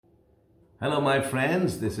Hello, my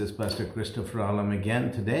friends. This is Pastor Christopher Alam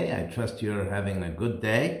again today. I trust you're having a good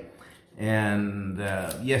day. And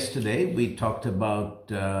yesterday we talked about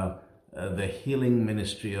the healing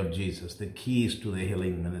ministry of Jesus, the keys to the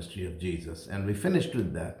healing ministry of Jesus. And we finished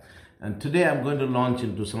with that. And today I'm going to launch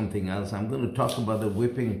into something else. I'm going to talk about the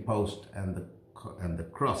whipping post and the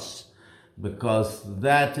cross, because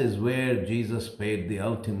that is where Jesus paid the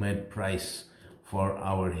ultimate price for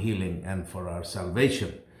our healing and for our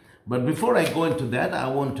salvation. But before I go into that, I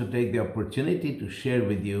want to take the opportunity to share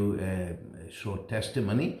with you a short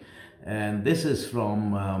testimony. And this is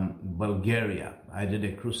from Bulgaria. I did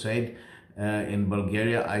a crusade in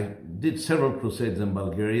Bulgaria. I did several crusades in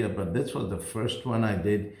Bulgaria, but this was the first one I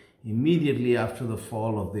did immediately after the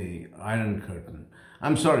fall of the Iron Curtain.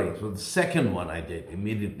 I'm sorry, it was the second one I did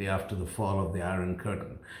immediately after the fall of the Iron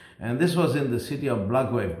Curtain. And this was in the city of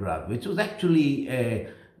Blagoevgrad, which was actually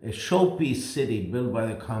a showpiece city built by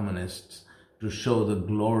the communists to show the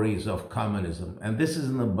glories of communism. And this is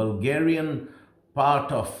in the Bulgarian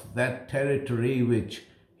part of that territory which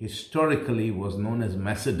historically was known as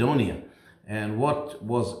Macedonia. And what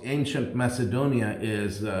was ancient Macedonia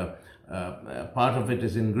is part of it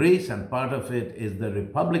is in Greece, and part of it is the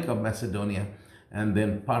Republic of Macedonia, and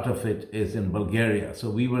then part of it is in Bulgaria. So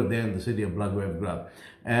we were there in the city of Blagoevgrad.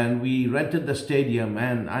 And we rented the stadium,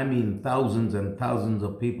 and I mean thousands and thousands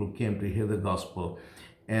of people came to hear the gospel.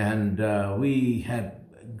 And we had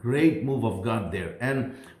a great move of God there.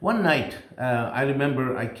 And one night, I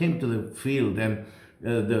remember I came to the field, and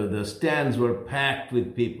the stands were packed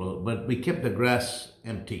with people, but we kept the grass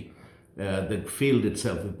empty, the field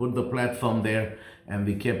itself. We put the platform there, and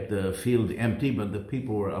we kept the field empty, but the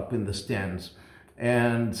people were up in the stands.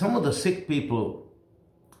 And some of the sick people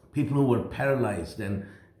who were paralyzed and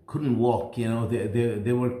couldn't walk,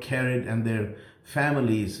 they were carried, and their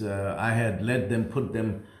families, I had let them put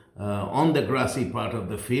them on the grassy part of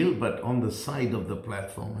the field, but on the side of the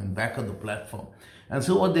platform and back of the platform. And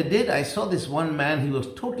so what they did, I saw this one man, he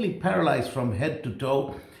was totally paralyzed from head to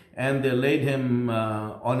toe, and they laid him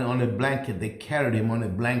on a blanket. They carried him on a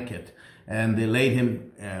blanket, and they laid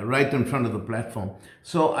him right in front of the platform.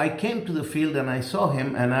 So I came to the field and I saw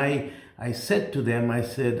him, and I said to them, I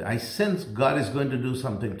said, I sense God is going to do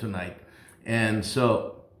something tonight. And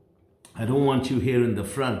so I don't want you here in the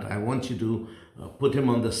front. I want you to put him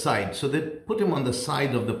on the side. So they put him on the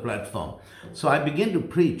side of the platform. So I began to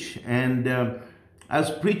preach, and I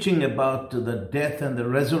was preaching about the death and the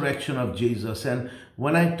resurrection of Jesus. And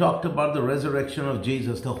when I talked about the resurrection of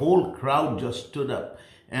Jesus, the whole crowd just stood up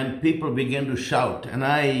and people began to shout. And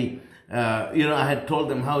I had told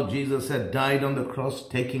them how Jesus had died on the cross,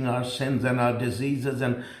 taking our sins and our diseases,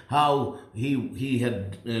 and how he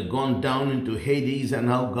had gone down into Hades, and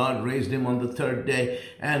how God raised him on the third day.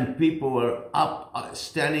 And people were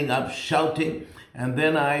standing up, shouting. And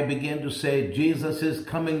then I began to say, Jesus is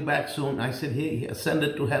coming back soon. I said, he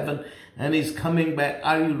ascended to heaven and he's coming back.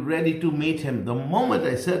 Are you ready to meet him? The moment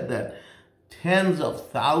I said that, tens of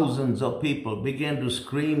thousands of people began to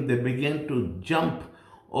scream. They began to jump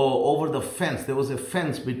over the fence. There was a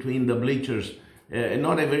fence between the bleachers,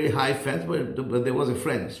 not a very high fence, but there was a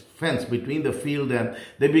fence between the field, and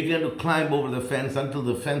they began to climb over the fence until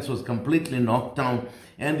the fence was completely knocked down.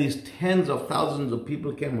 And these tens of thousands of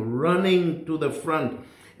people came running to the front,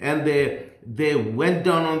 and they went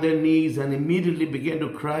down on their knees and immediately began to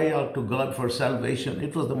cry out to God for salvation.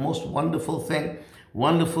 It was the most wonderful thing,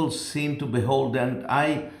 wonderful scene to behold. And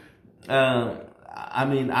I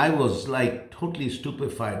was like totally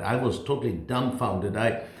stupefied. I was totally dumbfounded.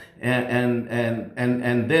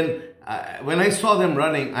 And then when I saw them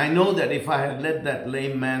running, I know that if I had let that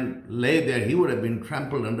lame man lay there, he would have been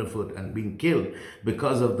trampled underfoot and been killed,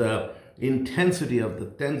 because of the intensity of the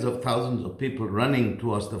tens of thousands of people running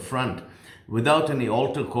towards the front without any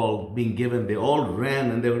altar call being given. They all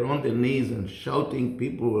ran, and they were on their knees and shouting.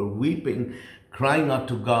 People were weeping, crying out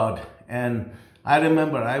to God. And I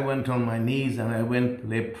remember I went on my knees and I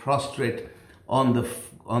lay prostrate on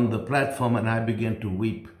the platform, and I began to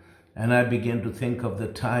weep. And I began to think of the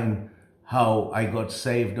time how I got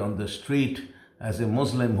saved on the street as a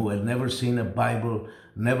Muslim who had never seen a Bible,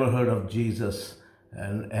 never heard of Jesus,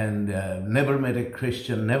 and never met a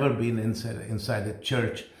Christian, never been inside a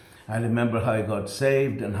church. I remember how I got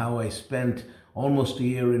saved, and how I spent almost a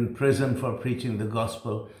year in prison for preaching the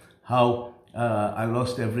gospel, how I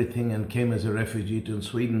lost everything and came as a refugee to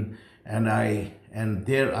Sweden, and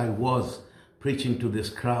there I was preaching to this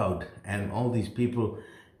crowd, and all these people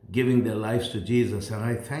giving their lives to Jesus. And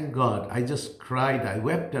I thank God. I just cried, I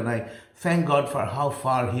wept, and I thank God for how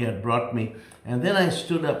far he had brought me. And then I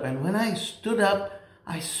stood up, and when I stood up,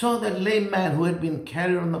 I saw that lame man who had been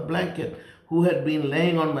carried on the blanket, who had been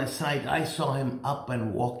laying on my side. I saw him up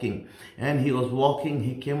and walking. And he was walking.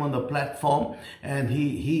 He came on the platform and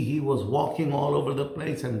he was walking all over the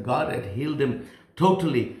place, and God had healed him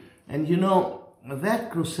totally. And you know,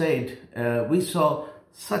 that crusade, we saw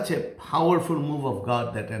such a powerful move of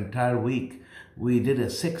God that entire week. We did a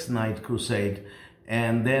 6-night crusade.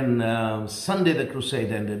 And then Sunday the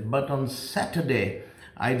crusade ended. But on Saturday,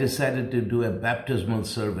 I decided to do a baptismal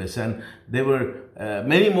service. And there were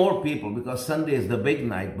many more people, because Sunday is the big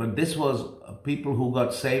night. But this was people who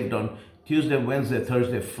got saved on Tuesday, Wednesday,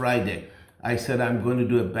 Thursday, Friday. I said, I'm going to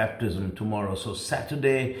do a baptism tomorrow. So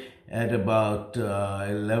Saturday at about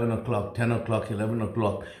 11 o'clock, 10 o'clock, 11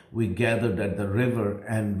 o'clock, we gathered at the river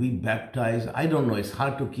and we baptized. I don't know, it's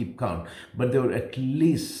hard to keep count, but there were at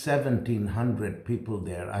least 1,700 people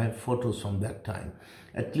there. I have photos from that time.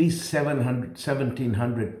 At least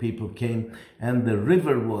 1,700 people came, and the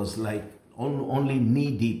river was like only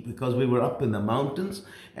knee deep, because we were up in the mountains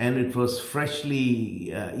and it was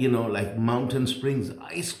freshly, like mountain springs,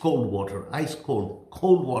 ice cold water,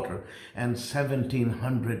 cold water, and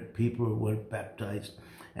 1,700 people were baptized.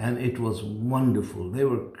 And it was wonderful. They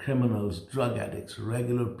were criminals, drug addicts,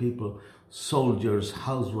 regular people, soldiers,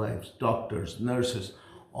 housewives, doctors, nurses,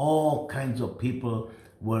 all kinds of people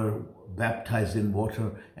were baptized in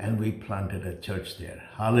water, and we planted a church there.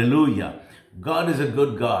 Hallelujah. God is a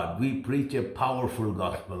good God. We preach a powerful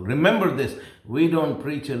gospel. Remember this, we don't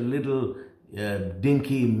preach a little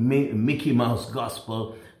dinky Mickey Mouse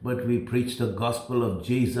gospel, but we preach the gospel of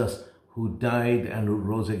Jesus, who died and who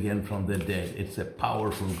rose again from the dead. It's a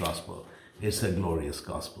powerful gospel. It's a glorious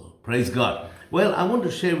gospel. Praise God. Well, I want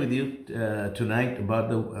to share with you tonight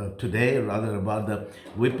about about the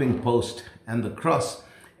whipping post and the cross.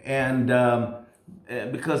 And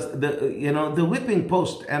because the whipping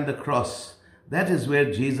post and the cross, that is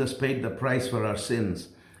where Jesus paid the price for our sins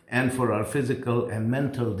and for our physical and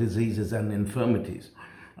mental diseases and infirmities.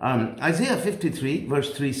 Isaiah 53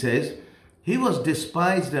 verse 3 says, he was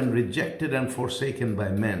despised and rejected and forsaken by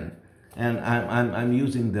men. And I'm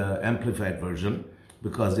using the Amplified version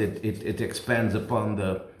because it expands upon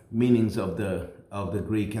the meanings of the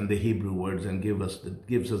Greek and the Hebrew words and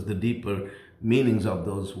gives us the deeper meanings of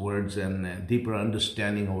those words and deeper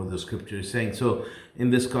understanding of what the scripture is saying. So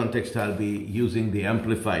in this context, I'll be using the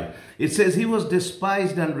Amplified. It says, he was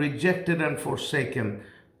despised and rejected and forsaken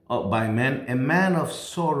by men, a man of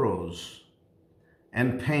sorrows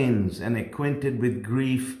and pains, and acquainted with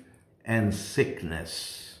grief and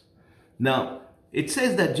sickness. Now, it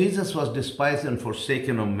says that Jesus was despised and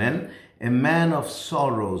forsaken of men, a man of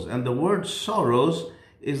sorrows. And the word sorrows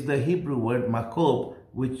is the Hebrew word makob,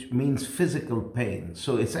 which means physical pain.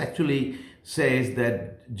 So it actually says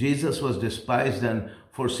that Jesus was despised and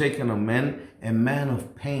forsaken of men, a man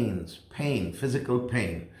of pain, physical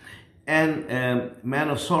pain. And man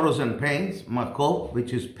of sorrows and pains, makob,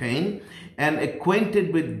 which is pain, and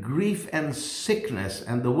acquainted with grief and sickness.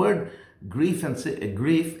 And the word grief and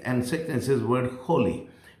sickness is the word holy,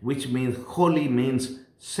 which means holy means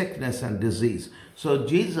sickness and disease. So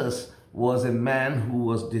Jesus was a man who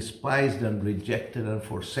was despised and rejected and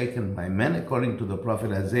forsaken by men, according to the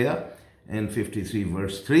prophet Isaiah in 53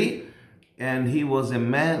 verse 3. And he was a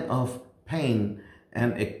man of pain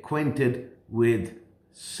and acquainted with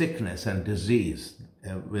sickness and disease,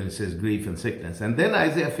 when it says grief and sickness. And then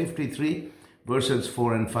Isaiah 53 verses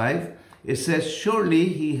 4 and 5, it says, surely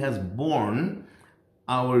he has borne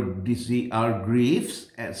our griefs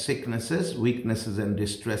and sicknesses, weaknesses and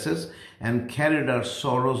distresses, and carried our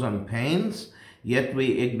sorrows and pains, yet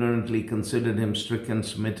we ignorantly considered him stricken,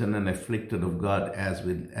 smitten, and afflicted of God as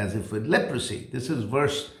if with leprosy. This is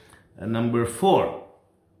verse number 4.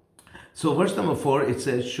 So verse number 4, it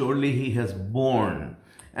says, surely he has borne.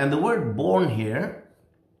 And the word borne here,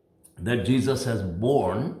 that Jesus has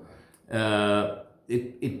borne,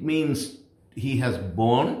 it means he has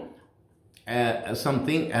borne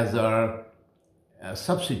something as our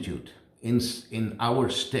substitute in our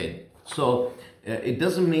stead. So it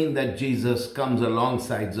doesn't mean that Jesus comes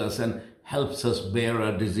alongside us and helps us bear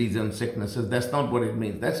our disease and sicknesses. That's not what it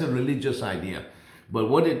means. That's a religious idea. But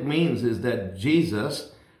what it means is that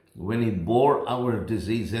Jesus, when he bore our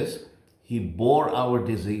diseases,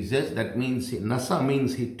 that means, nasa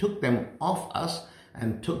means he took them off us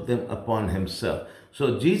and took them upon himself.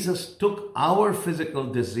 So Jesus took our physical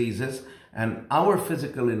diseases and our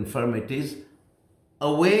physical infirmities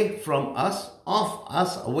away from us,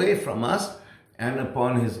 away from us, and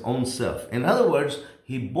upon his own self. In other words,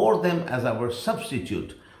 he bore them as our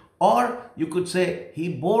substitute. Or you could say he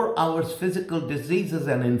bore our physical diseases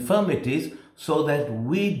and infirmities so that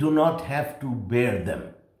we do not have to bear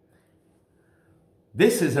them.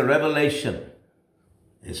 This is a revelation.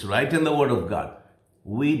 It's right in the Word of God.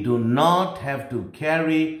 We do not have to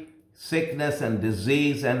carry sickness and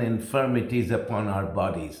disease and infirmities upon our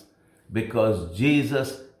bodies because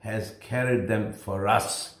Jesus has carried them for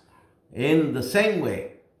us. In the same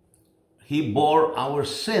way, He bore our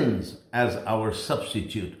sins as our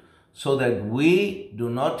substitute so that we do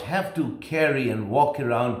not have to carry and walk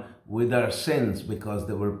around with our sins because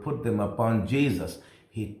they were put them upon Jesus.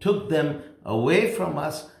 He took them away from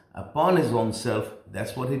us upon His own self.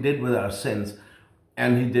 That's what He did with our sins.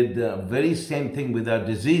 And He did the very same thing with our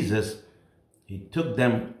diseases. He took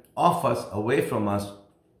them off us, away from us,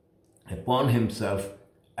 upon Himself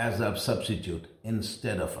as our substitute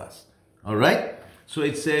instead of us. All right? So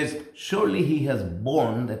it says, surely He has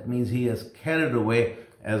borne, that means He has carried away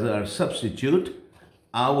as our substitute,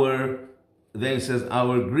 then it says,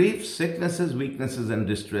 our griefs, sicknesses, weaknesses, and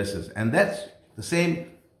distresses. And that's the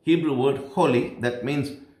same Hebrew word, holy. That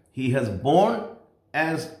means He has borne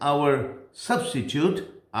as our substitute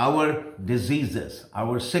our diseases,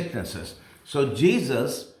 our sicknesses. So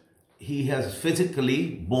Jesus, He has physically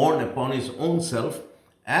borne upon His own self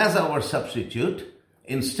as our substitute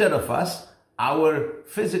instead of us, our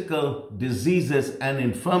physical diseases and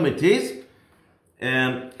infirmities,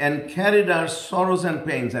 and carried our sorrows and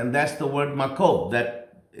pains. And that's the word makob,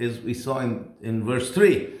 that is we saw in verse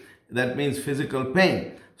 3. That means physical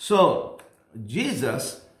pain. So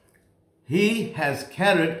Jesus, He has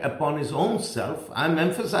carried upon His own self. I'm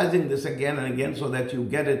emphasizing this again and again so that you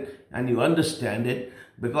get it and you understand it,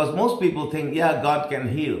 because most people think, yeah, God can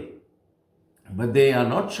heal, but they are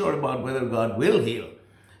not sure about whether God will heal.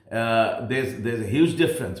 There's a huge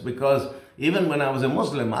difference, because even when I was a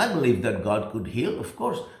Muslim, I believed that God could heal. Of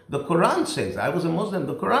course, the Quran says, I was a Muslim,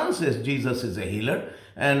 the Quran says Jesus is a healer.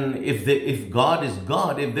 And if God is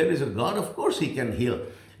God, if there is a God, of course He can heal.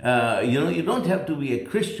 You don't have to be a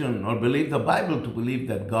Christian or believe the Bible to believe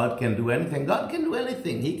that God can do anything. God can do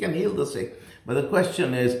anything. He can heal the sick. But the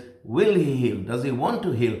question is, will He heal? Does He want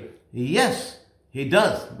to heal? Yes, He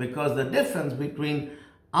does. Because the difference between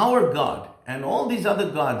our God and all these other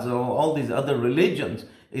gods or all these other religions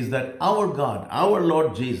is that our God, our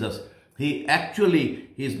Lord Jesus, He's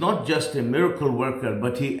not just a miracle worker,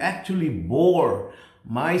 but He actually bore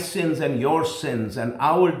my sins and your sins and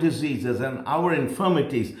our diseases and our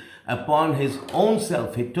infirmities upon His own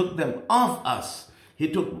self. He took them off us. He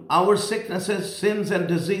took our sicknesses, sins, and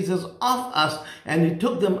diseases off us, and He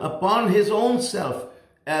took them upon His own self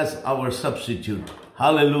as our substitute.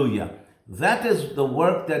 Hallelujah. That is the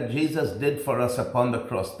work that Jesus did for us upon the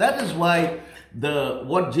cross. That is why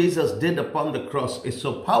what Jesus did upon the cross is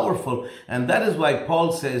so powerful, and that is why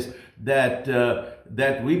Paul says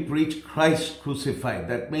that we preach Christ crucified.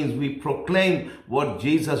 That means we proclaim what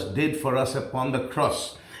Jesus did for us upon the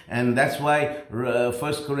cross. And that's why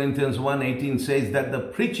 1 Corinthians 1:18 says that the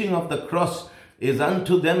preaching of the cross is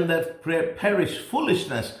unto them that perish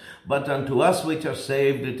foolishness, but unto us which are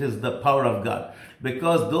saved it is the power of God.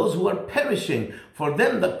 Because those who are perishing, for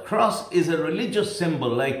them the cross is a religious symbol.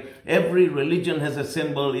 Like every religion has a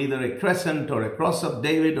symbol, either a crescent or a cross of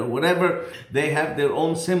David or whatever. They have their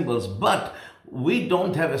own symbols. But we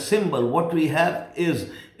don't have a symbol. What we have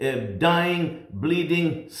is a dying,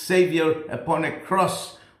 bleeding Savior upon a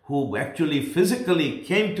cross, who actually physically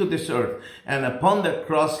came to this earth, and upon that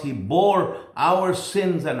cross He bore our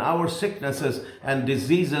sins and our sicknesses and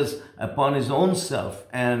diseases upon His own self.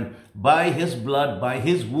 And by His blood, by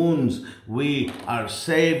His wounds, we are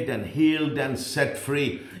saved and healed and set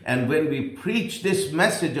free. And when we preach this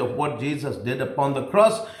message of what Jesus did upon the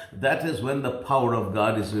cross, that is when the power of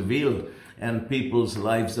God is revealed and people's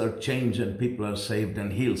lives are changed and people are saved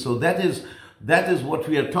and healed. So that is what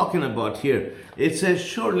we are talking about here. It says,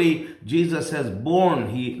 surely Jesus has borne,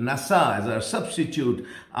 Nasa, as our substitute,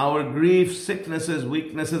 our griefs, sicknesses,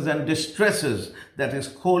 weaknesses, and distresses. That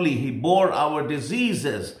is holy. He bore our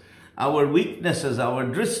diseases, our weaknesses, our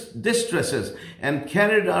distresses, and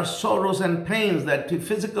carried our sorrows and pains, that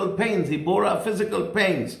physical pains. He bore our physical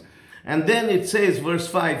pains. And then it says, verse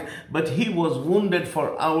 5, but He was wounded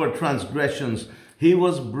for our transgressions. He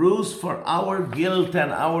was bruised for our guilt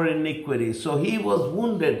and our iniquity. So He was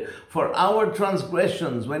wounded for our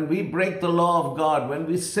transgressions. When we break the law of God, when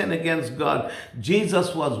we sin against God,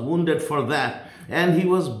 Jesus was wounded for that. And He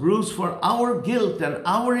was bruised for our guilt and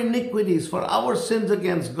our iniquities, for our sins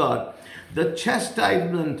against God. The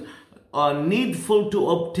chastisement needful to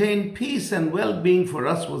obtain peace and well-being for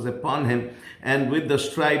us was upon Him, and with the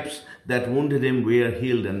stripes that wounded Him we are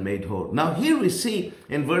healed and made whole. Now here we see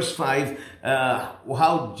in verse 5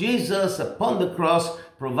 how Jesus upon the cross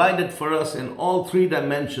provided for us in all three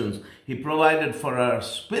dimensions. He provided for our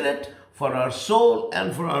spirit, for our soul,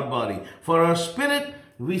 and for our body. For our spirit,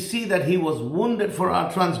 we see that he was wounded for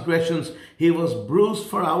our transgressions. He was bruised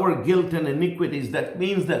for our guilt and iniquities. That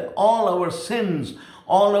means that all our sins,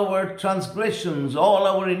 all our transgressions, all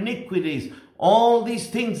our iniquities, all these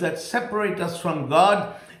things that separate us from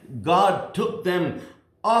God, God took them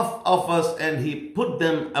off of us and he put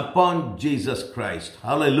them upon Jesus Christ.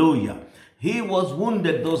 Hallelujah. He was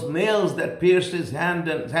wounded, those nails that pierced his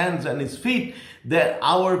hands and his feet, that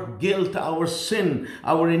our guilt, our sin,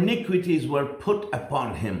 our iniquities were put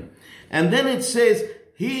upon him. And then it says,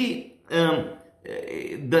 the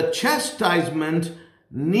chastisement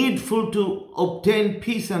needful to obtain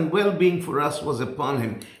peace and well-being for us was upon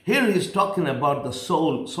him. Here he's talking about the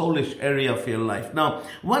soulish area of your life. Now,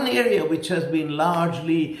 one area which has been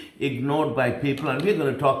largely ignored by people, and we're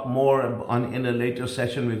going to talk more in a later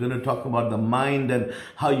session, we're going to talk about the mind and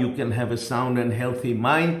how you can have a sound and healthy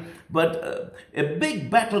mind. But a big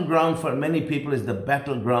battleground for many people is the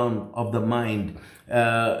battleground of the mind.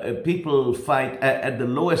 People fight at the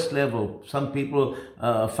lowest level. Some people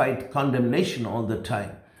fight condemnation all the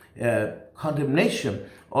time. Condemnation,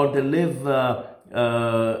 or they live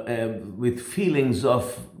with feelings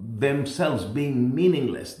of themselves being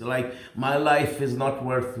meaningless. They're like, my life is not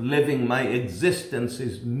worth living. My existence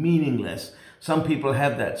is meaningless. Some people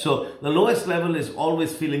have that. So the lowest level is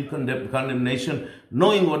always feeling condemnation,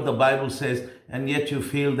 knowing what the Bible says, and yet you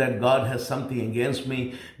feel that God has something against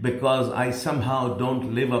me because I somehow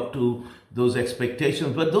don't live up to those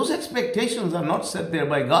expectations. But those expectations are not set there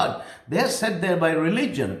by God. They're set there by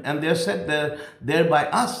religion, and they're set there by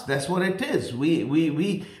us. That's what it is.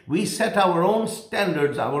 We set our own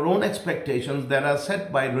standards, our own expectations that are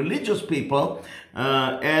set by religious people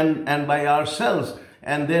and by ourselves.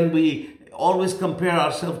 And then we always compare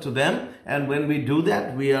ourselves to them, and when we do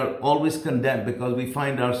that, we are always condemned because we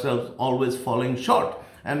find ourselves always falling short.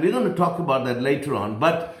 And we're going to talk about that later on.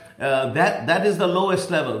 But that is the lowest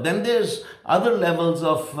level. Then there's other levels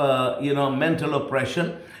of mental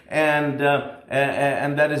oppression, and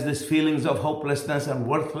that is this feelings of hopelessness and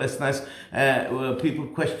worthlessness. People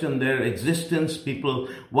question their existence. People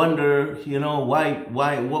wonder,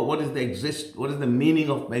 why, what is the meaning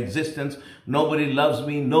of existence? Nobody loves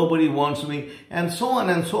me, nobody wants me, and so on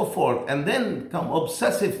and so forth. And then come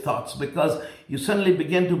obsessive thoughts, because you suddenly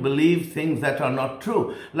begin to believe things that are not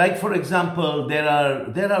true. Like, for example, there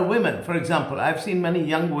are women. For example, I've seen many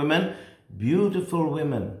young women, beautiful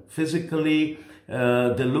women, physically,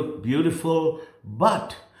 they look beautiful,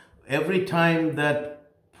 but every time that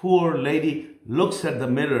poor lady looks at the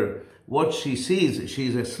mirror, what she sees,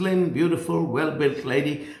 she's a slim, beautiful, well-built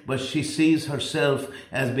lady, but she sees herself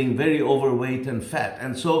as being very overweight and fat.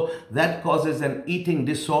 And so that causes an eating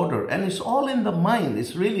disorder. And it's all in the mind.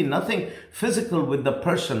 It's really nothing physical with the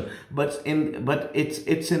person, but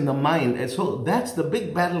it's in the mind. And so that's the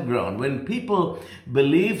big battleground. When people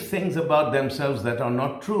believe things about themselves that are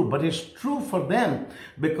not true, but it's true for them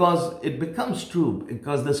because it becomes true.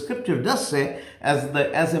 Because the scripture does say,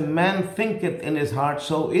 as a man thinketh in his heart,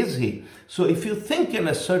 so is he. So if you think in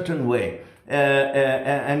a certain way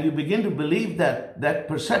and you begin to believe that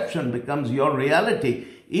perception becomes your reality,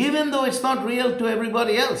 even though it's not real to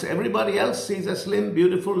everybody else. Everybody else sees a slim,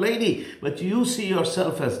 beautiful lady, but you see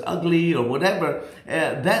yourself as ugly or whatever.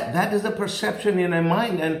 That is a perception in your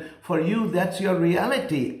mind, and for you, that's your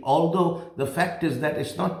reality, although the fact is that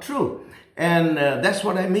it's not true. And that's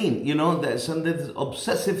what I mean. There's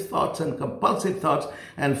obsessive thoughts and compulsive thoughts,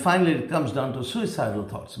 and finally it comes down to suicidal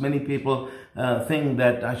thoughts. Many people think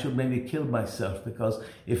that I should maybe kill myself, because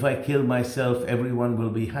if I kill myself, everyone will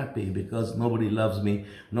be happy because nobody loves me,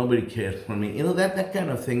 nobody cares for me. That kind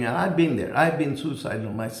of thing. And I've been there. I've been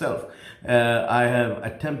suicidal myself. I have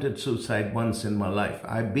attempted suicide once in my life.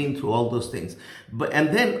 I've been through all those things.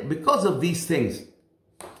 And then because of these things,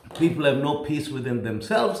 people have no peace within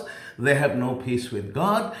themselves. They have no peace with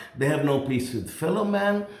God. They have no peace with fellow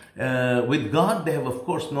man. With God, they have, of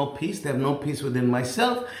course, no peace. They have no peace within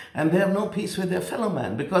myself. And they have no peace with their fellow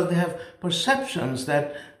man, because they have perceptions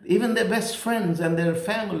that even their best friends and their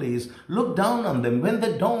families look down on them when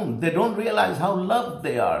they don't realize how loved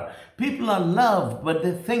they are. People are loved, but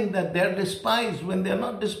they think that they're despised when they're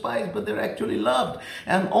not despised, but they're actually loved.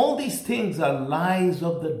 And all these things are lies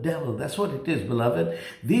of the devil. That's what it is, beloved.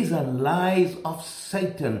 These are lies of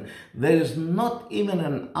Satan. There is not even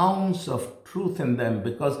an ounce of truth in them,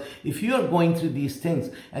 because if you are going through these things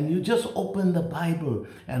and you just open the Bible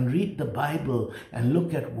and read the Bible and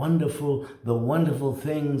look at the wonderful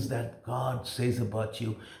things that God says about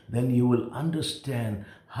you, then you will understand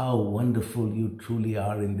how wonderful you truly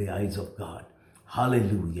are in the eyes of God.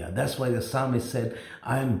 Hallelujah. That's why the psalmist said,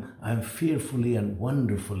 I'm fearfully and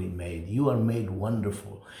wonderfully made. You are made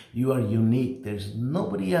wonderful. You are unique. There's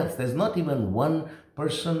nobody else. There's not even one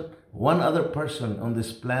other person on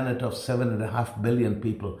this planet of 7.5 billion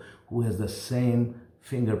people who has the same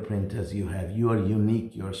fingerprint as you have. You are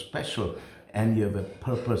unique. You are special. And you have a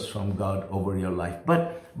purpose from God over your life.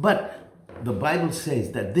 But the Bible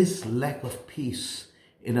says that this lack of peace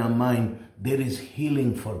in our mind, there is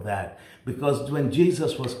healing for that. Because when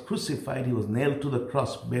Jesus was crucified, he was nailed to the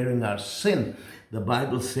cross bearing our sin. The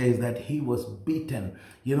Bible says that he was beaten.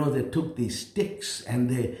 They took these sticks and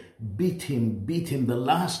they beat him. The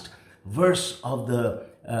last verse of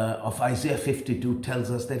Isaiah 52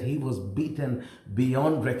 tells us that he was beaten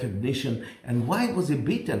beyond recognition. And why was he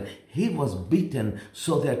beaten? He was beaten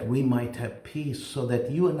so that we might have peace, so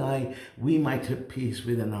that you and I, we might have peace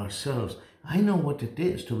within ourselves. I know what it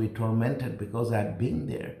is to be tormented because I've been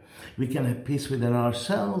there. We can have peace within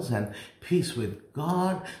ourselves and peace with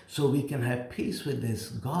God, so we can have peace with this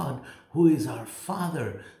God who is our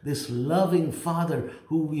Father, this loving Father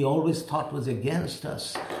who we always thought was against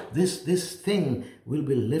us. This thing will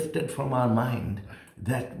be lifted from our mind,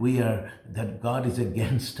 that God is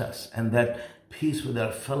against us, and that peace with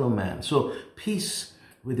our fellow man. So peace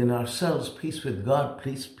within ourselves, peace with God,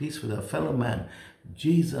 peace with our fellow man.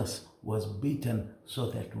 Jesus was beaten so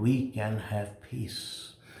that we can have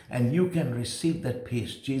peace. And you can receive that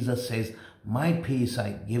peace. Jesus says, my peace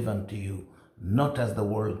I give unto you, not as the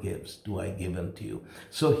world gives, do I give unto you.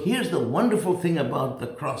 So here's the wonderful thing about the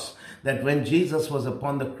cross, that when Jesus was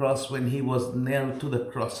upon the cross, when he was nailed to the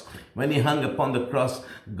cross, when he hung upon the cross,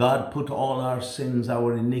 God put all our sins,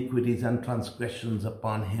 our iniquities and transgressions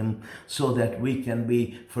upon him, so that we can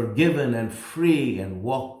be forgiven and free and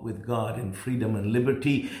walk with God in freedom and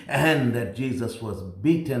liberty, and that Jesus was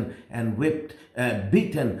beaten and whipped,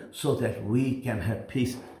 beaten so that we can have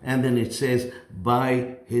peace. And then it says,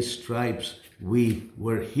 by his stripes we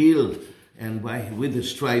were healed. And with the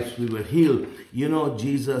stripes we were healed.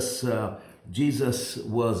 Jesus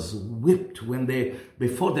was whipped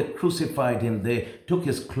before they crucified him. They took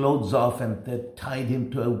his clothes off and they tied him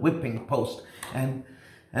to a whipping post. And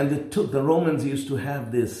the Romans used to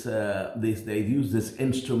have they used this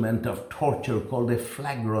instrument of torture called a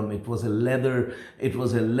flagrum. It was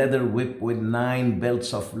a leather whip with 9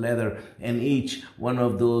 belts of leather, and each one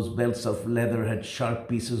of those belts of leather had sharp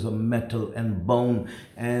pieces of metal and bone,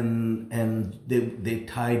 and they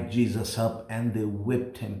tied Jesus up and they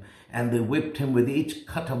whipped him. And they whipped him with each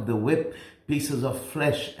cut of the whip, pieces of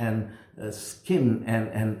flesh and skin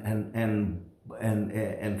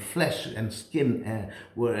and flesh and skin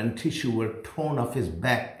and tissue were torn off his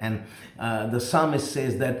back. And the psalmist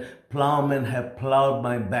says that plowmen have plowed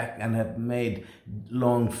my back and have made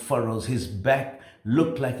long furrows. His back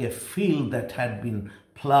looked like a field that had been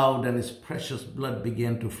plowed, and his precious blood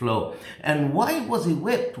began to flow. And why was he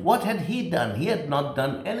whipped? What had he done? He had not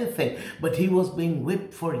done anything, but he was being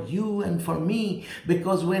whipped for you and for me,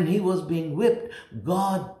 because when he was being whipped,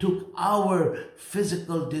 God took our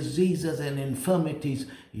physical diseases and infirmities,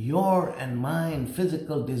 your and mine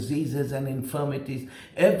physical diseases and infirmities,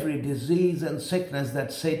 every disease and sickness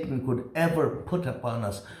that Satan could ever put upon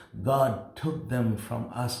us. God took them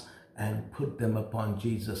from us and put them upon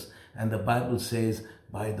Jesus. And the Bible says,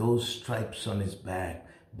 by those stripes on his back,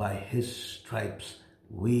 by his stripes,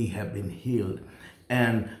 we have been healed.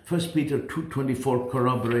 And 1 Peter 2:24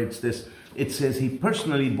 corroborates this. It says, he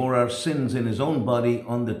personally bore our sins in his own body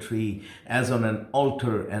on the tree, as on an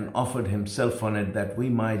altar, and offered himself on it, that we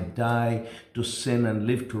might die to sin and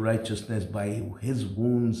live to righteousness. By his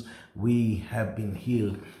wounds we have been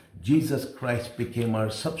healed. Jesus Christ became our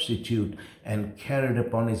substitute and carried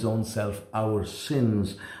upon his own self our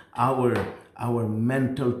sins, our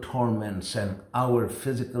mental torments and our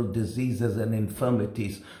physical diseases and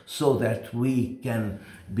infirmities, so that we can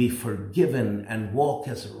be forgiven and walk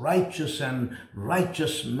as righteous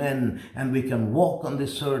men, and we can walk on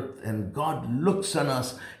this earth, and God looks on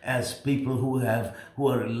us as people who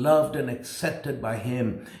are loved and accepted by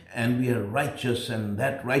him, and we are righteous. And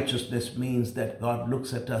that righteousness means that God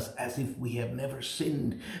looks at us as if we have never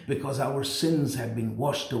sinned, because our sins have been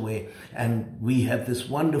washed away, and we have this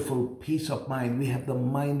wonderful peace of mind. We have the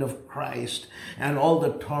mind of Christ, and all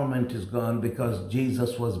the torment is gone, because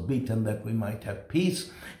Jesus was beaten that we might have peace,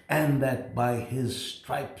 and that by his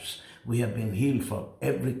stripes we have been healed from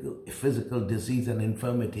every physical disease and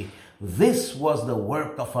infirmity. This was the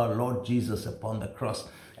work of our Lord Jesus upon the cross.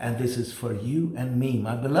 And this is for you and me.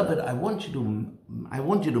 My beloved, I want you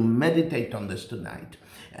to meditate on this tonight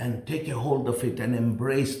and take a hold of it and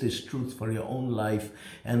embrace this truth for your own life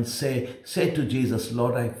and say to Jesus,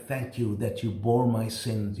 Lord, I thank you that you bore my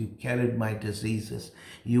sins, you carried my diseases,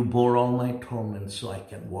 you bore all my torments so I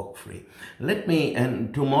can walk free.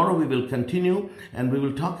 And tomorrow we will continue and we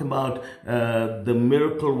will talk about the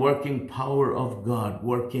miracle working power of God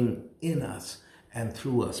working in us and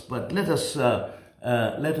through us. But let us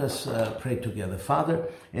pray together. Father,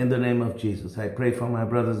 in the name of Jesus, I pray for my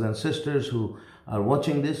brothers and sisters who are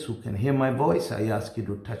watching this, who can hear my voice. I ask you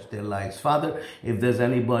to touch their lives. Father, if there's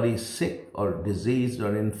anybody sick or diseased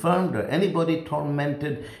or infirmed or anybody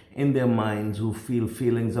tormented in their minds who feel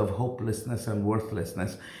feelings of hopelessness and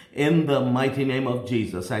worthlessness, in the mighty name of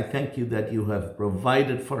Jesus, I thank you that you have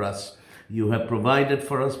provided for us. You have provided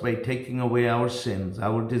for us by taking away our sins,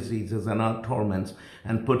 our diseases, and our torments,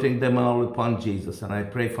 and putting them all upon Jesus. And I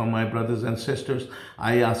pray for my brothers and sisters.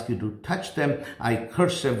 I ask you to touch them. I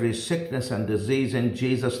curse every sickness and disease in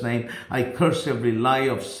Jesus' name. I curse every lie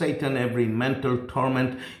of Satan, every mental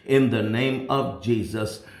torment in the name of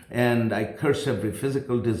Jesus. And I curse every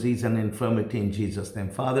physical disease and infirmity in Jesus' name.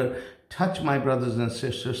 Father, touch my brothers and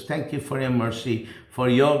sisters. Thank you for your mercy, for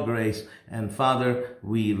your grace. And Father,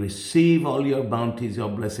 we receive all your bounties, your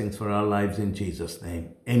blessings for our lives in Jesus'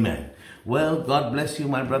 name. Amen. Well, God bless you,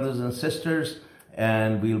 my brothers and sisters,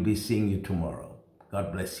 and we'll be seeing you tomorrow.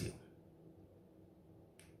 God bless you.